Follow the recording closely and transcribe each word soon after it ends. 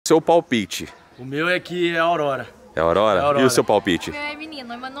seu palpite? O meu é que é a Aurora. É a Aurora? É a Aurora. E o seu palpite? O meu é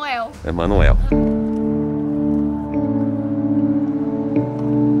menino, Emanuel. Emanuel.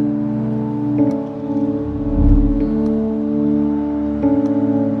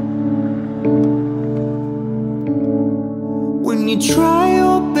 When you try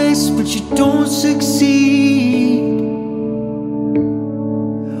your best but you don't succeed,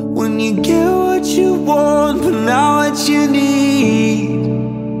 when you get what you want but not what you need,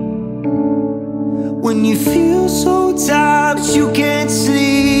 when you feel so tired but you can't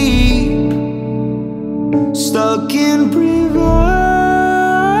sleep, stuck in rivers,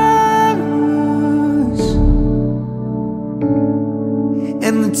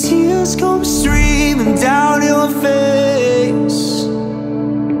 and the tears come streaming down your face,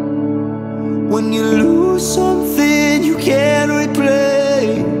 when you lose something you can't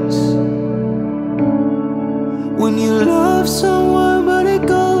replace, when you love someone but it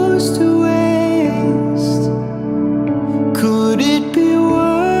goes to waste. Could it be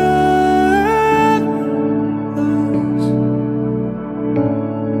worse?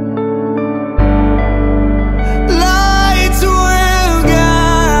 Lights will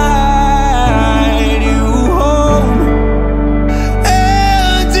guide you home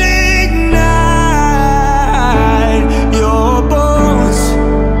and ignite your bones,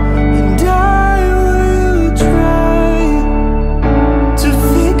 and I will try to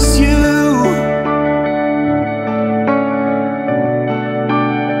fix you.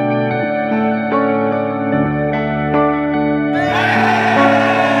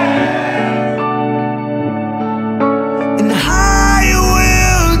 And I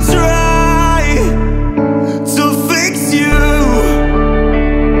will try to fix you.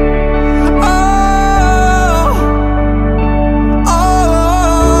 Oh, oh,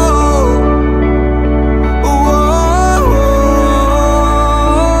 oh,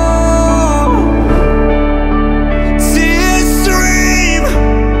 tears stream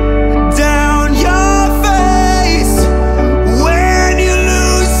down your face when you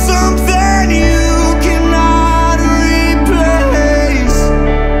lose something you cannot replace.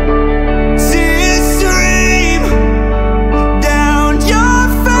 Tears stream down your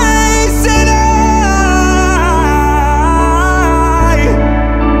face, and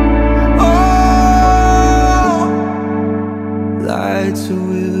lights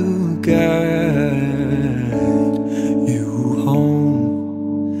will guide you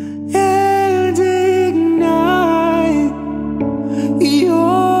home and ignite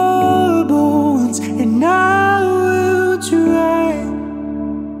your bones, and I will try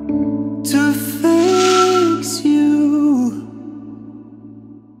to fix you.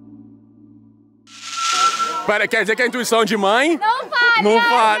 Pera, quer dizer que a intuição de mãe Não vale, não é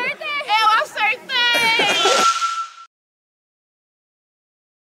vale. verdade.